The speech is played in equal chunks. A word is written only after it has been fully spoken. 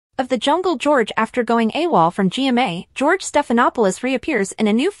of the jungle George after going AWOL from GMA, George Stephanopoulos reappears in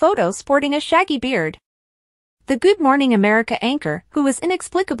a new photo sporting a shaggy beard. The Good Morning America anchor, who was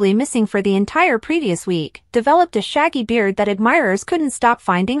inexplicably missing for the entire previous week, developed a shaggy beard that admirers couldn't stop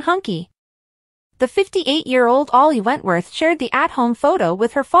finding hunky. The 58-year-old Ollie Wentworth shared the at-home photo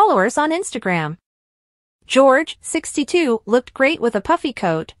with her followers on Instagram. George, 62, looked great with a puffy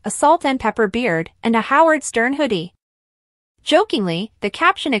coat, a salt and pepper beard, and a Howard Stern hoodie. Jokingly, the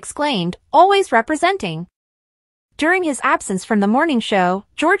caption exclaimed, "Always representing." During his absence from the morning show,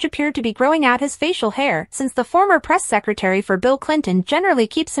 George appeared to be growing out his facial hair. Since the former press secretary for Bill Clinton generally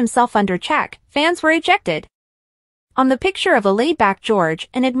keeps himself under check, fans were ejected. On the picture of a laid-back George,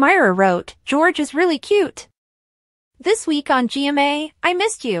 an admirer wrote, "George is really cute. This week on GMA, I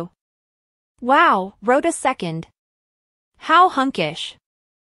missed you." "Wow," wrote a second. "How hunkish."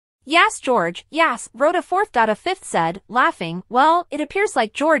 "Yas George, yas," wrote a fourth. A fifth said, laughing, "Well, it appears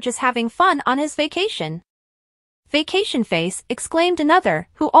like George is having fun on his vacation." "Vacation face," exclaimed another,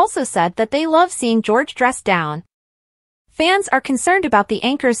 who also said that they love seeing George dressed down. Fans are concerned about the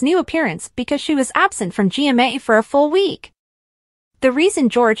anchor's new appearance because she was absent from GMA for a full week. The reason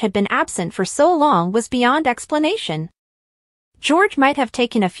George had been absent for so long was beyond explanation. George might have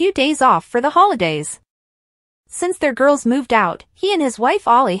taken a few days off for the holidays. Since their girls moved out, he and his wife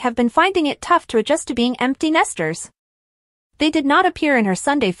Ollie have been finding it tough to adjust to being empty nesters. They did not appear in her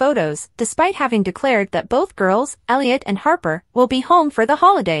Sunday photos, despite having declared that both girls, Elliot and Harper, will be home for the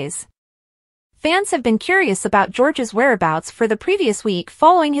holidays. Fans have been curious about George's whereabouts for the previous week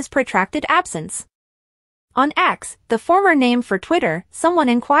following his protracted absence. On X, the former name for Twitter, someone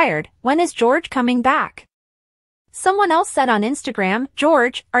inquired, "When is George coming back?" Someone else said on Instagram,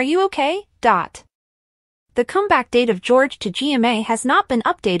 "George, are you okay?" The comeback date of George to GMA has not been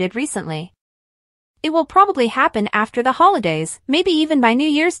updated recently. It will probably happen after the holidays, maybe even by New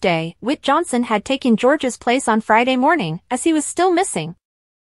Year's Day. Whit Johnson had taken George's place on Friday morning, as he was still missing.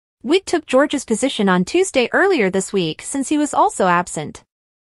 Whit took George's position on Tuesday earlier this week since he was also absent.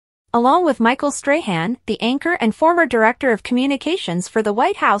 Along with Michael Strahan, the anchor and former director of communications for the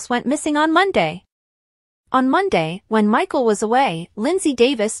White House went missing on Monday. On Monday, when Michael was away, Lindsay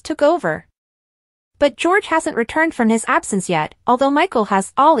Davis took over. But George hasn't returned from his absence yet, although Michael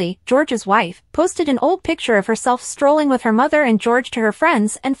has. Ollie, George's wife, posted an old picture of herself strolling with her mother and George to her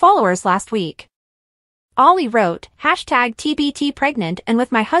friends and followers last week. Ollie wrote, #TBT pregnant and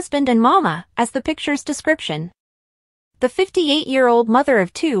with my husband and mama, as the picture's description. The 58-year-old mother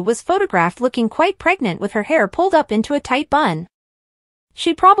of two was photographed looking quite pregnant with her hair pulled up into a tight bun.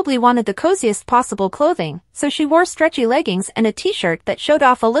 She probably wanted the coziest possible clothing, so she wore stretchy leggings and a t-shirt that showed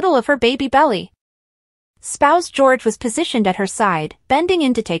off a little of her baby belly. Spouse George was positioned at her side, bending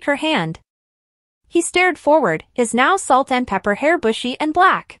in to take her hand. He stared forward, his now salt and pepper hair bushy and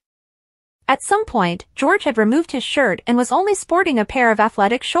black. At some point, George had removed his shirt and was only sporting a pair of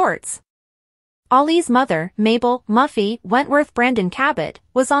athletic shorts. Ollie's mother, Mabel Muffy Wentworth Brandon Cabot,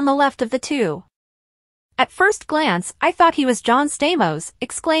 was on the left of the two. "At first glance, I thought he was John Stamos,"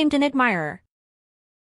 exclaimed an admirer.